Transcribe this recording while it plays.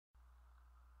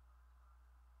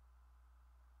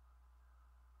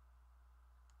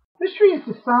History is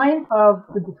the science of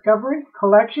the discovery,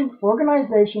 collection,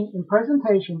 organization, and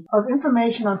presentation of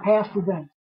information on past events.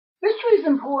 History is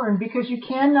important because you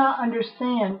cannot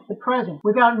understand the present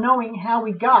without knowing how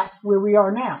we got where we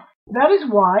are now. That is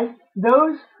why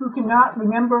those who cannot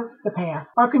remember the past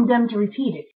are condemned to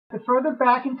repeat it. The further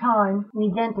back in time an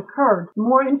event occurred, the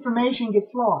more information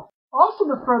gets lost. Also,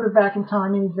 the further back in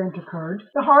time an event occurred,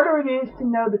 the harder it is to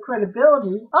know the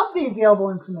credibility of the available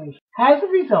information. As a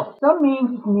result, some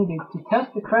means is needed to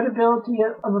test the credibility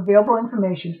of available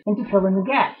information and to fill in the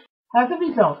gaps. As a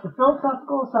result, the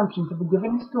philosophical assumptions of a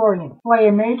given historian play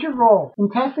a major role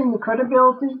in testing the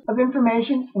credibility of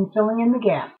information and filling in the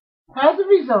gaps. As a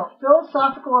result,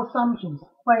 philosophical assumptions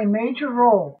play a major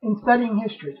role in studying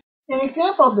history. An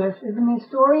example of this is an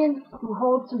historian who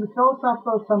holds to the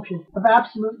philosophical assumption of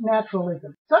absolute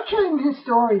naturalism. Such an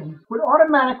historian would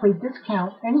automatically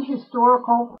discount any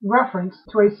historical reference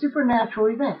to a supernatural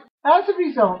event. As a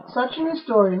result, such an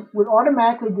historian would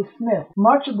automatically dismiss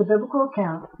much of the biblical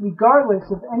account regardless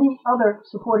of any other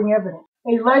supporting evidence.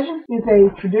 A legend is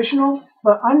a traditional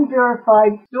but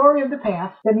unverified story of the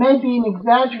past that may be an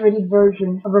exaggerated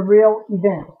version of a real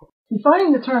event.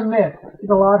 Defining the term myth is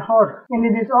a lot harder, and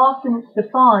it is often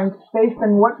defined based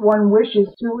on what one wishes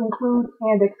to include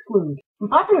and exclude. In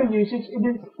popular usage, it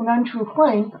is an untrue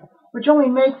claim, which only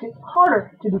makes it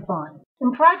harder to define.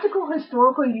 In practical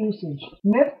historical usage,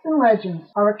 myths and legends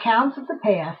are accounts of the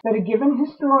past that a given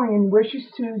historian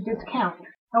wishes to discount.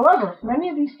 However, many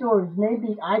of these stories may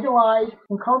be idealized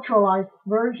and culturalized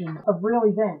versions of real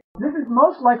events. This is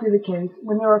most likely the case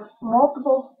when there are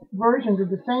multiple versions of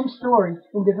the same story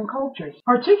in different cultures,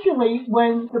 particularly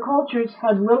when the cultures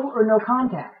had little or no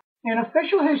contact. An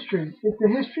official history is the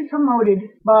history promoted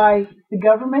by the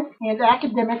government and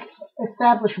academic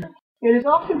establishment. It is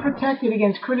often protected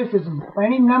against criticism by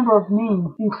any number of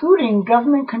means, including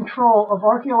government control of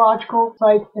archaeological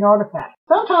sites and artifacts.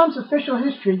 Sometimes official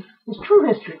history is true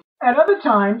history. At other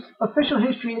times, official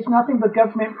history is nothing but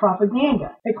government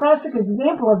propaganda. A classic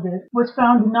example of this was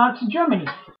found in Nazi Germany.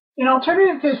 An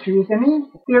alternative history is any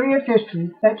theory of history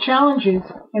that challenges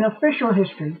an official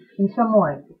history in some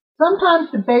way. Sometimes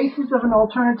the bases of an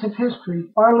alternative history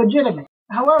are legitimate.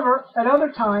 However, at other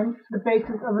times, the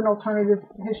bases of an alternative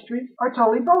history are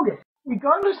totally bogus.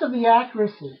 Regardless of the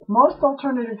accuracy, most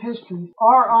alternative histories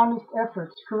are honest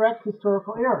efforts to correct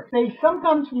historical errors. They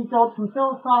sometimes result from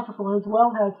philosophical as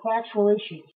well as factual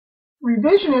issues.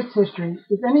 Revisionist history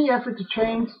is any effort to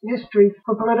change history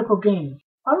for political gain.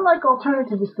 Unlike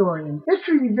alternative historians,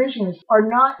 history revisionists are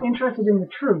not interested in the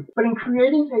truth, but in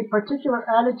creating a particular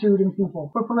attitude in people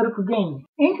for political gain.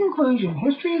 In conclusion,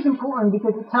 history is important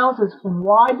because it tells us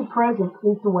why the present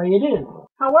is the way it is.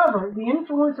 However, the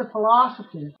influence of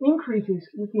philosophy increases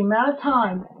with the amount of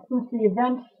time since the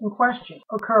events in question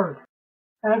occurred.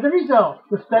 As a result,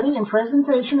 the study and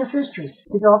presentation of history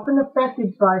is often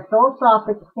affected by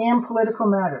philosophic and political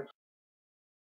matters.